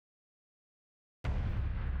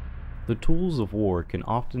The tools of war can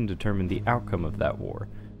often determine the outcome of that war,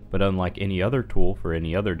 but unlike any other tool for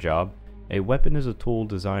any other job, a weapon is a tool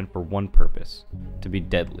designed for one purpose: to be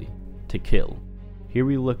deadly, to kill. Here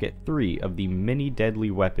we look at 3 of the many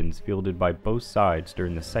deadly weapons fielded by both sides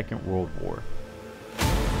during the Second World War.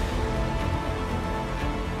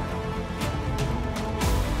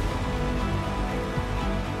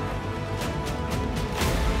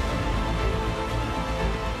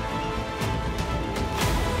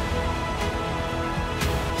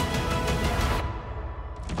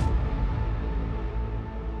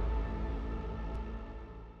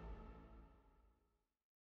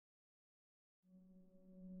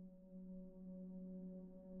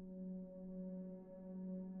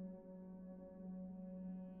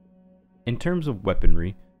 In terms of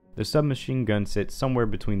weaponry, the submachine gun sits somewhere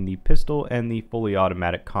between the pistol and the fully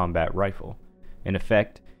automatic combat rifle. In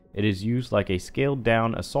effect, it is used like a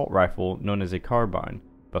scaled-down assault rifle known as a carbine,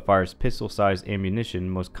 but fires pistol-sized ammunition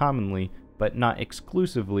most commonly, but not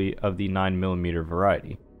exclusively, of the 9mm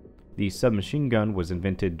variety. The submachine gun was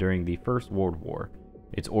invented during the First World War,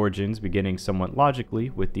 its origins beginning somewhat logically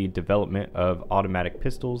with the development of automatic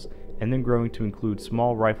pistols and then growing to include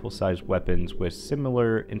small rifle-sized weapons with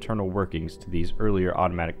similar internal workings to these earlier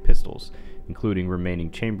automatic pistols, including remaining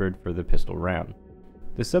chambered for the pistol round.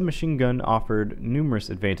 The submachine gun offered numerous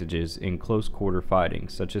advantages in close-quarter fighting,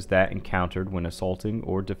 such as that encountered when assaulting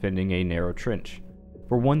or defending a narrow trench.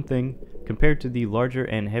 For one thing, compared to the larger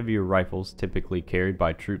and heavier rifles typically carried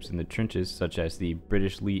by troops in the trenches such as the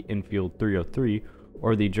British Lee Enfield 303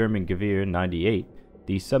 or the German Gewehr 98,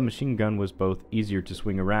 the submachine gun was both easier to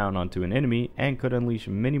swing around onto an enemy and could unleash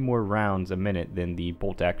many more rounds a minute than the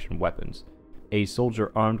bolt-action weapons. A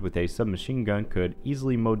soldier armed with a submachine gun could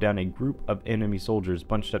easily mow down a group of enemy soldiers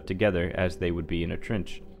bunched up together as they would be in a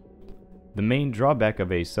trench. The main drawback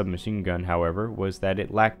of a submachine gun, however, was that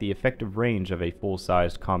it lacked the effective range of a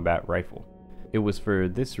full-sized combat rifle. It was for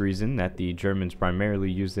this reason that the Germans primarily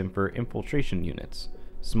used them for infiltration units,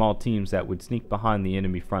 small teams that would sneak behind the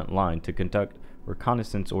enemy front line to conduct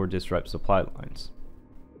reconnaissance or disrupt supply lines.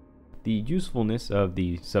 The usefulness of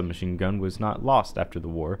the submachine gun was not lost after the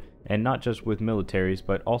war, and not just with militaries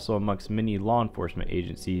but also amongst many law enforcement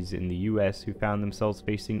agencies in the US who found themselves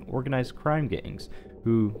facing organized crime gangs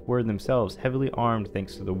who were themselves heavily armed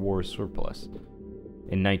thanks to the war's surplus.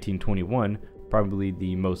 In 1921, probably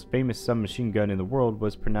the most famous submachine gun in the world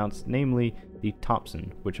was pronounced namely the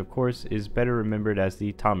Thompson, which of course is better remembered as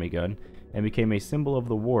the Tommy gun, and became a symbol of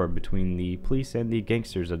the war between the police and the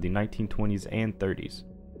gangsters of the 1920s and 30s.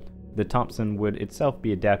 The Thompson would itself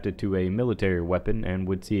be adapted to a military weapon and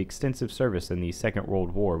would see extensive service in the Second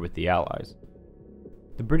World War with the Allies.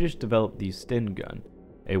 The British developed the Sten gun,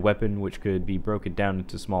 a weapon which could be broken down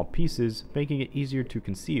into small pieces, making it easier to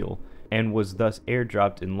conceal, and was thus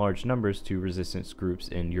airdropped in large numbers to resistance groups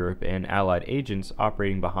in Europe and Allied agents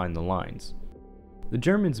operating behind the lines. The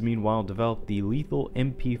Germans meanwhile developed the lethal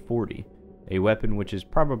MP-40, a weapon which is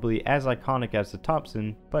probably as iconic as the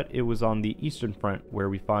Thompson, but it was on the Eastern Front where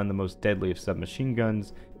we find the most deadly of submachine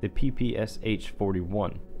guns, the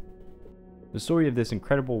PPSH-41. The story of this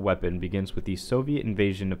incredible weapon begins with the Soviet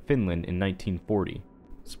invasion of Finland in 1940,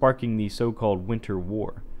 sparking the so-called Winter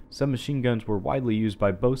War. Submachine guns were widely used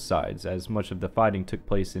by both sides, as much of the fighting took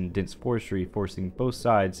place in dense forestry, forcing both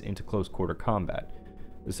sides into close-quarter combat.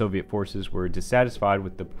 The Soviet forces were dissatisfied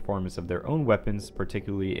with the performance of their own weapons,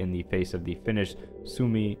 particularly in the face of the Finnish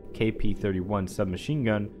Suomi KP-31 submachine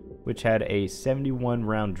gun, which had a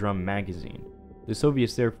 71-round drum magazine. The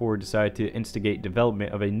Soviets therefore decided to instigate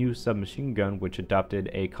development of a new submachine gun which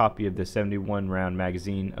adopted a copy of the 71-round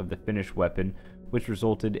magazine of the Finnish weapon, which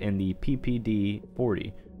resulted in the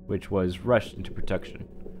PPD-40, which was rushed into production.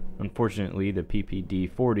 Unfortunately, the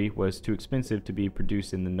PPD-40 was too expensive to be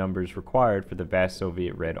produced in the numbers required for the vast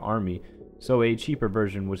Soviet Red Army, so a cheaper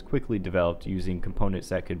version was quickly developed using components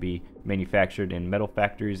that could be manufactured in metal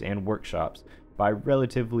factories and workshops by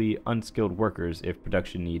relatively unskilled workers if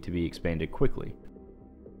production needed to be expanded quickly.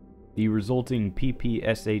 The resulting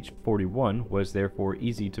PPSH-41 was therefore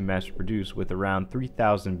easy to mass produce, with around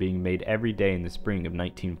 3,000 being made every day in the spring of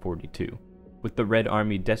 1942. With the Red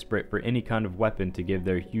Army desperate for any kind of weapon to give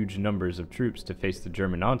their huge numbers of troops to face the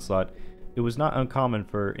German onslaught, it was not uncommon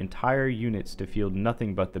for entire units to field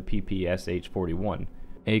nothing but the PPSH-41.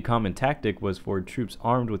 A common tactic was for troops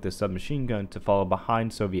armed with a submachine gun to follow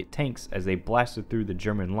behind Soviet tanks as they blasted through the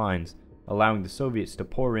German lines, allowing the Soviets to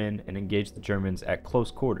pour in and engage the Germans at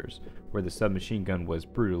close quarters, where the submachine gun was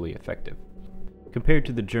brutally effective. Compared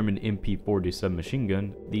to the German MP-40 submachine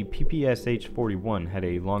gun, the PPSH-41 had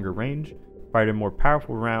a longer range, fired a more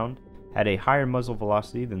powerful round, had a higher muzzle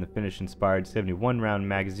velocity than the Finnish-inspired 71-round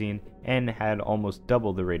magazine, and had almost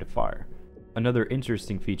double the rate of fire. Another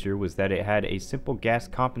interesting feature was that it had a simple gas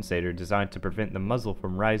compensator designed to prevent the muzzle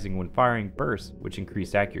from rising when firing bursts, which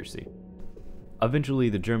increased accuracy. Eventually,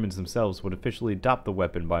 the Germans themselves would officially adopt the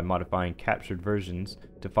weapon by modifying captured versions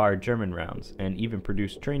to fire German rounds, and even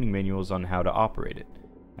produce training manuals on how to operate it,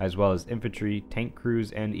 as well as infantry, tank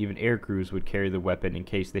crews, and even air crews would carry the weapon in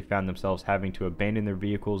case they found themselves having to abandon their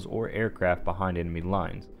vehicles or aircraft behind enemy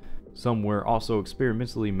lines. Some were also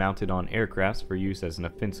experimentally mounted on aircrafts for use as an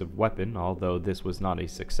offensive weapon, although this was not a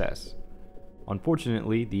success.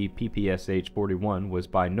 Unfortunately, the PPSH-41 was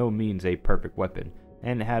by no means a perfect weapon,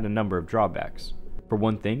 and had a number of drawbacks. For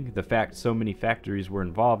one thing, the fact so many factories were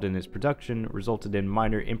involved in its production resulted in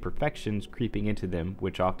minor imperfections creeping into them,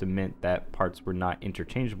 which often meant that parts were not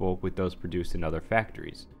interchangeable with those produced in other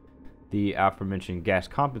factories. The aforementioned gas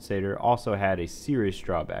compensator also had a serious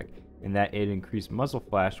drawback, in that it increased muzzle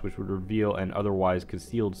flash, which would reveal an otherwise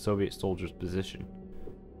concealed Soviet soldier's position.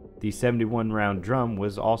 The 71-round drum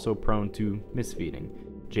was also prone to misfeeding,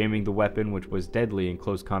 jamming the weapon, which was deadly in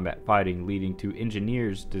close combat fighting, leading to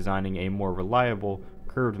engineers designing a more reliable,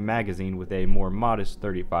 curved magazine with a more modest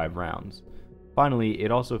 35 rounds. Finally, it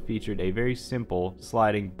also featured a very simple,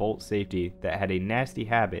 sliding bolt safety that had a nasty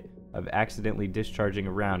habit of accidentally discharging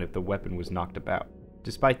a round if the weapon was knocked about.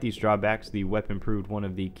 Despite these drawbacks, the weapon proved one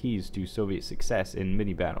of the keys to Soviet success in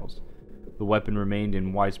many battles. The weapon remained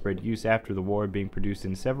in widespread use after the war, being produced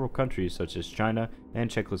in several countries such as China and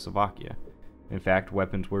Czechoslovakia. In fact,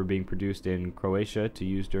 weapons were being produced in Croatia to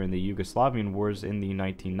use during the Yugoslavian wars in the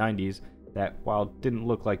 1990s that, while didn't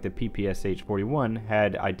look like the PPSH-41,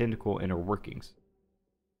 had identical inner workings.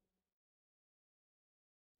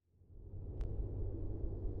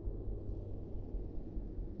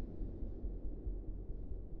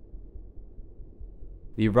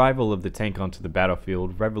 The arrival of the tank onto the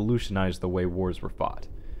battlefield revolutionized the way wars were fought.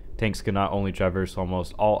 Tanks could not only traverse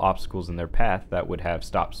almost all obstacles in their path that would have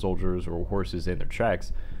stopped soldiers or horses in their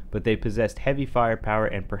tracks, but they possessed heavy firepower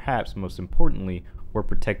and, perhaps most importantly, were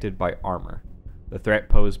protected by armor. The threat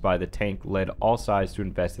posed by the tank led all sides to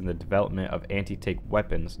invest in the development of anti-tank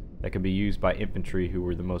weapons that could be used by infantry, who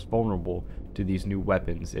were the most vulnerable to these new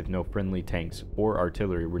weapons if no friendly tanks or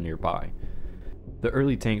artillery were nearby. The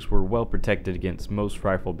early tanks were well protected against most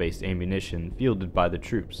rifle-based ammunition fielded by the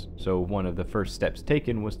troops, so one of the first steps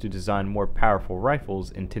taken was to design more powerful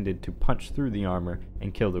rifles intended to punch through the armor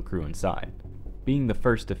and kill the crew inside. Being the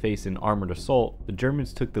first to face an armored assault, the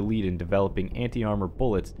Germans took the lead in developing anti-armor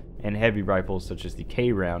bullets and heavy rifles such as the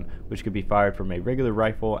K round, which could be fired from a regular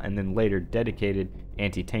rifle and then later dedicated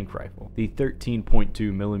anti-tank rifle, the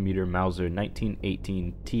 13.2mm Mauser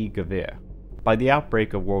 1918 T-Gewehr. By the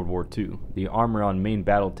outbreak of World War II, the armor on main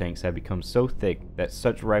battle tanks had become so thick that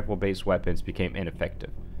such rifle-based weapons became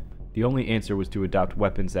ineffective. The only answer was to adopt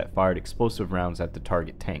weapons that fired explosive rounds at the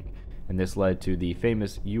target tank, and this led to the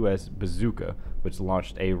famous US bazooka, which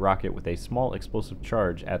launched a rocket with a small explosive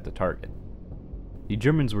charge at the target. The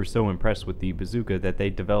Germans were so impressed with the bazooka that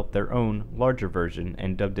they developed their own, larger version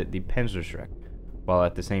and dubbed it the Panzerschreck, while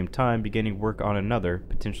at the same time beginning work on another,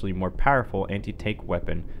 potentially more powerful anti-tank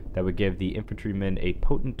weapon that would give the infantrymen a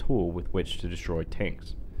potent tool with which to destroy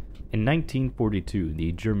tanks. In 1942,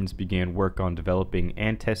 the Germans began work on developing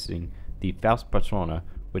and testing the Faustpatrone,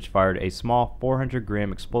 which fired a small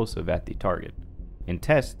 400-gram explosive at the target. In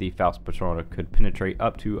tests, the Faustpatrone could penetrate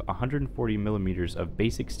up to 140 millimeters of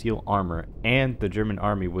basic steel armor, and the German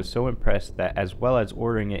army was so impressed that, as well as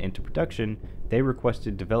ordering it into production, they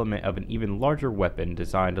requested development of an even larger weapon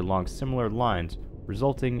designed along similar lines,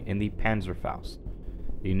 resulting in the Panzerfaust.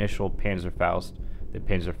 The initial Panzerfaust, the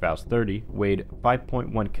Panzerfaust 30, weighed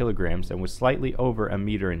 5.1 kilograms and was slightly over a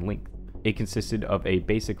meter in length. It consisted of a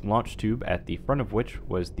basic launch tube, at the front of which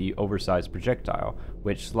was the oversized projectile,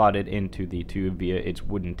 which slotted into the tube via its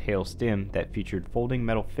wooden tail stem that featured folding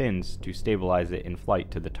metal fins to stabilize it in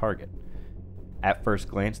flight to the target. At first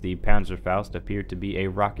glance, the Panzerfaust appeared to be a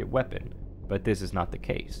rocket weapon, but this is not the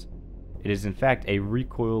case. It is in fact a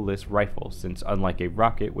recoilless rifle, since unlike a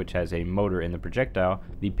rocket which has a motor in the projectile,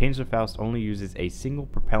 the Panzerfaust only uses a single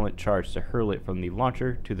propellant charge to hurl it from the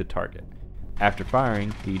launcher to the target. After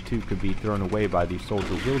firing, the tube could be thrown away by the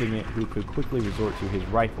soldier wielding it, who could quickly resort to his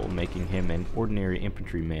rifle, making him an ordinary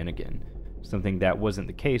infantryman again, something that wasn't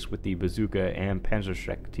the case with the bazooka and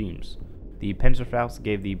Panzerschreck teams. The Panzerfaust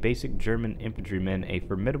gave the basic German infantrymen a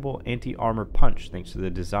formidable anti-armor punch thanks to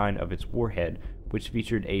the design of its warhead, which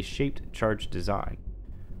featured a shaped charge design.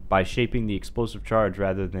 By shaping the explosive charge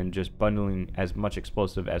rather than just bundling as much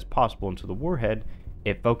explosive as possible into the warhead,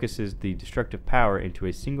 It focuses the destructive power into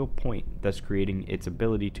a single point, thus creating its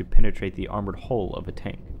ability to penetrate the armored hull of a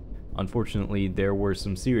tank. Unfortunately, there were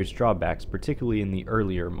some serious drawbacks, particularly in the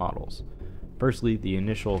earlier models. Firstly, the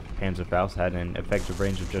initial Panzerfaust had an effective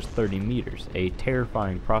range of just 30 meters, a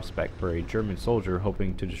terrifying prospect for a German soldier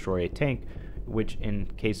hoping to destroy a tank, which in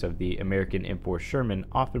case of the American M4 Sherman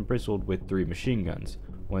often bristled with 3 machine guns,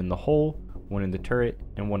 one in the hull, one in the turret,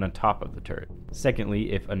 and one on top of the turret.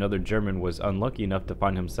 Secondly, if another German was unlucky enough to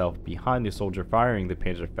find himself behind the soldier firing the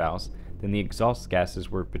Panzerfaust, then the exhaust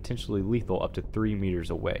gases were potentially lethal up to 3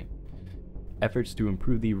 meters away. Efforts to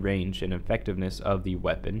improve the range and effectiveness of the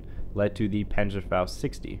weapon led to the Panzerfaust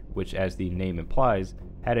 60, which, as the name implies,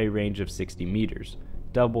 had a range of 60 meters,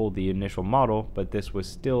 double the initial model, but this was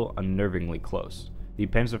still unnervingly close. The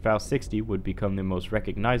Panzerfaust 60 would become the most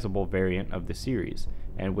recognizable variant of the series,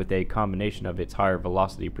 and with a combination of its higher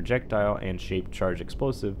velocity projectile and shaped charge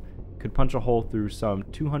explosive, could punch a hole through some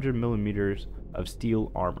 200 millimeters of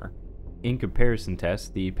steel armor. In comparison tests,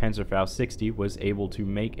 the Panzerfaust 60 was able to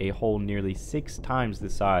make a hole nearly 6 times the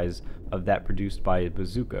size of that produced by a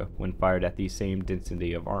bazooka when fired at the same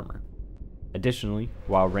density of armor. Additionally,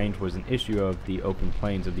 while range was an issue of the open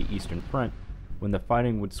plains of the Eastern Front, when the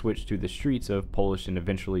fighting would switch to the streets of Polish and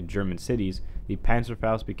eventually German cities, the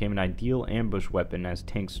Panzerfaust became an ideal ambush weapon as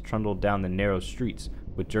tanks trundled down the narrow streets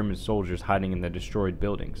with German soldiers hiding in the destroyed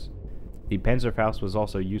buildings. The Panzerfaust was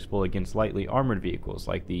also useful against lightly armored vehicles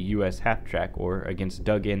like the US half-track or against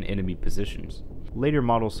dug-in enemy positions. Later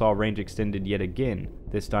models saw range extended yet again,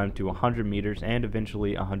 this time to 100 meters and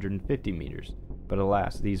eventually 150 meters. But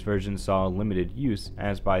alas, these versions saw limited use,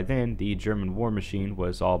 as by then the German war machine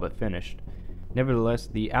was all but finished. Nevertheless,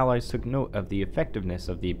 the Allies took note of the effectiveness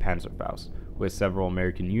of the Panzerfaust, with several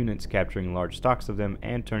American units capturing large stocks of them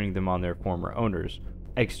and turning them on their former owners.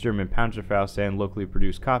 Ex-German Panzerfausts and locally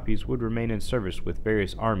produced copies would remain in service with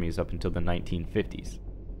various armies up until the 1950s.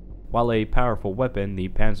 While a powerful weapon, the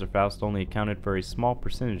Panzerfaust only accounted for a small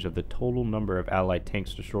percentage of the total number of Allied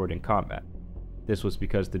tanks destroyed in combat. This was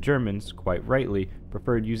because the Germans, quite rightly,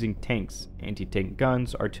 preferred using tanks, anti-tank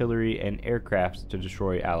guns, artillery, and aircrafts to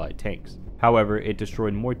destroy Allied tanks. However, it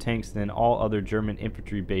destroyed more tanks than all other German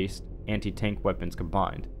infantry-based anti-tank weapons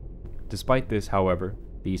combined. Despite this, however,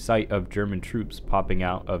 the sight of German troops popping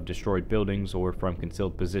out of destroyed buildings or from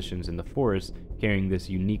concealed positions in the forest carrying this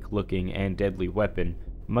unique-looking and deadly weapon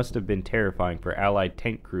must have been terrifying for Allied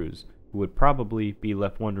tank crews, who would probably be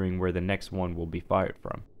left wondering where the next one will be fired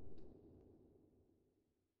from.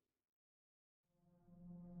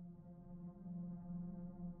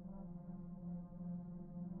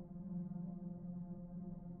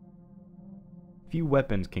 Few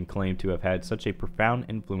weapons can claim to have had such a profound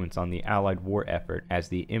influence on the Allied war effort as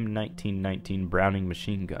the M1919 Browning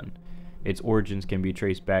machine gun. Its origins can be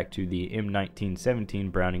traced back to the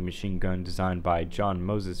M1917 Browning machine gun designed by John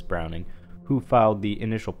Moses Browning, who filed the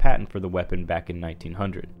initial patent for the weapon back in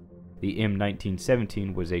 1900. The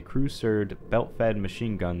M1917 was a crew-served, belt-fed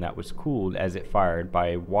machine gun that was cooled as it fired by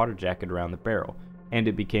a water jacket around the barrel, and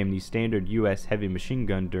it became the standard U.S. heavy machine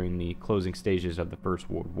gun during the closing stages of the First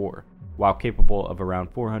World War. While capable of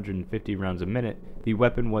around 450 rounds a minute, the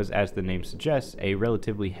weapon was, as the name suggests, a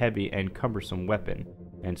relatively heavy and cumbersome weapon,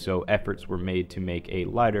 and so efforts were made to make a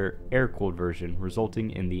lighter, air-cooled version,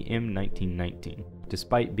 resulting in the M1919.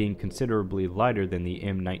 Despite being considerably lighter than the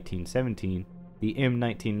M1917, the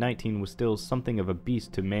M1919 was still something of a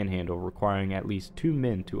beast to manhandle, requiring at least 2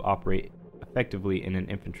 men to operate effectively in an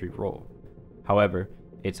infantry role. However,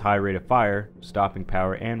 its high rate of fire, stopping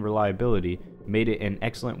power, and reliability made it an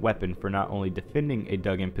excellent weapon for not only defending a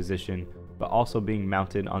dug-in position, but also being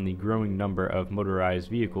mounted on the growing number of motorized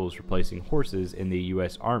vehicles replacing horses in the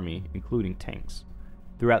U.S. Army, including tanks.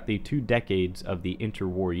 Throughout the 2 decades of the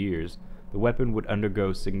interwar years, the weapon would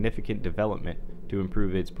undergo significant development to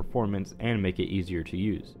improve its performance and make it easier to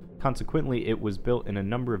use. Consequently, it was built in a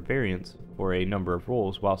number of variants for a number of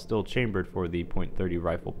roles while still chambered for the .30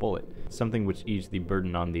 rifle bullet, something which eased the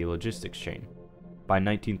burden on the logistics chain. By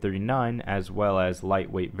 1939, as well as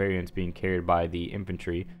lightweight variants being carried by the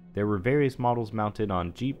infantry, there were various models mounted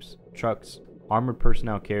on jeeps, trucks, armored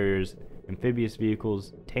personnel carriers, amphibious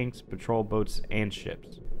vehicles, tanks, patrol boats, and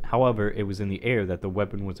ships. However, it was in the air that the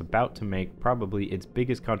weapon was about to make probably its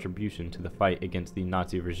biggest contribution to the fight against the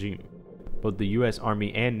Nazi regime. Both the U.S.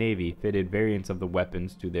 Army and Navy fitted variants of the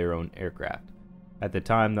weapons to their own aircraft. At the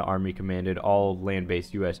time, the Army commanded all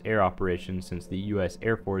land-based U.S. air operations since the U.S.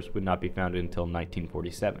 Air Force would not be founded until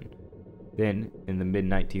 1947. Then, in the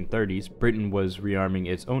mid-1930s, Britain was rearming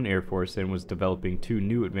its own Air Force and was developing 2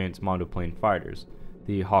 new advanced monoplane fighters,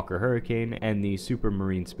 the Hawker Hurricane and the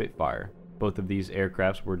Supermarine Spitfire. Both of these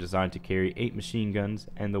aircrafts were designed to carry 8 machine guns,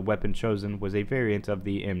 and the weapon chosen was a variant of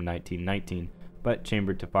the M1919, but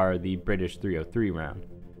chambered to fire the British 303 round.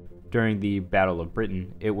 During the Battle of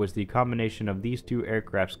Britain, it was the combination of these two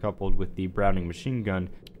aircrafts coupled with the Browning machine gun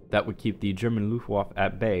that would keep the German Luftwaffe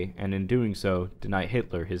at bay, and in doing so, deny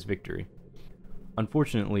Hitler his victory.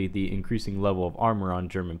 Unfortunately, the increasing level of armor on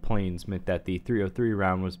German planes meant that the 303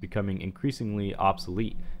 round was becoming increasingly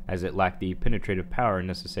obsolete, as it lacked the penetrative power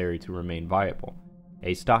necessary to remain viable.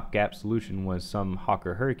 A stopgap solution was some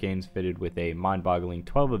Hawker Hurricanes fitted with a mind-boggling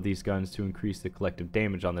 12 of these guns to increase the collective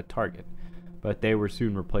damage on the target, but they were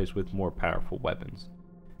soon replaced with more powerful weapons.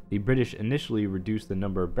 The British initially reduced the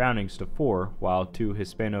number of Brownings to 4, while 2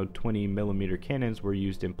 Hispano 20mm cannons were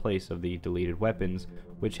used in place of the deleted weapons,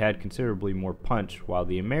 which had considerably more punch, while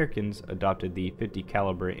the Americans adopted the 50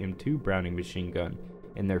 caliber M2 Browning machine gun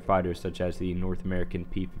in their fighters such as the North American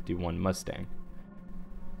P-51 Mustang.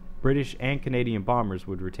 British and Canadian bombers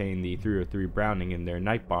would retain the 303 Browning in their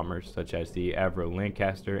night bombers such as the Avro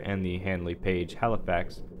Lancaster and the Handley Page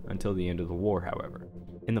Halifax until the end of the war, however.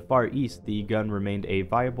 In the Far East, the gun remained a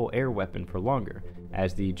viable air weapon for longer,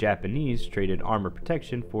 as the Japanese traded armor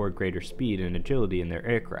protection for greater speed and agility in their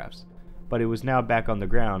aircrafts, but it was now back on the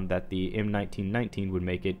ground that the M1919 would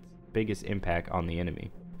make its biggest impact on the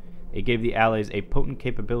enemy. It gave the Allies a potent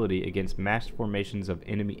capability against massed formations of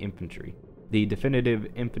enemy infantry. The definitive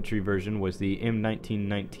infantry version was the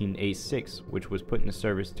M1919A6, which was put into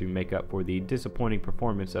service to make up for the disappointing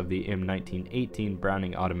performance of the M1918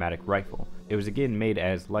 Browning automatic rifle. It was again made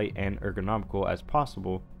as light and ergonomical as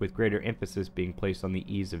possible, with greater emphasis being placed on the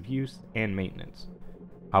ease of use and maintenance.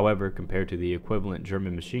 However, compared to the equivalent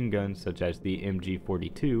German machine guns such as the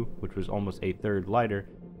MG42, which was almost a third lighter,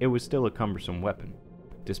 it was still a cumbersome weapon.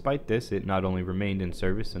 Despite this, it not only remained in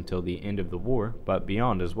service until the end of the war, but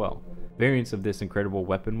beyond as well. Variants of this incredible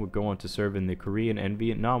weapon would go on to serve in the Korean and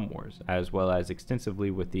Vietnam Wars, as well as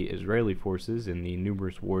extensively with the Israeli forces in the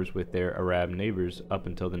numerous wars with their Arab neighbors up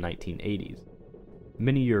until the 1980s.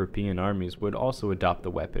 Many European armies would also adopt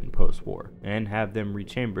the weapon post-war, and have them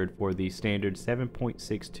rechambered for the standard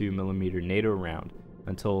 7.62mm NATO round,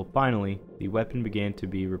 until finally the weapon began to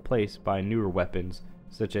be replaced by newer weapons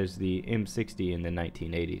such as the M60 in the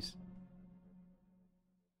 1980s.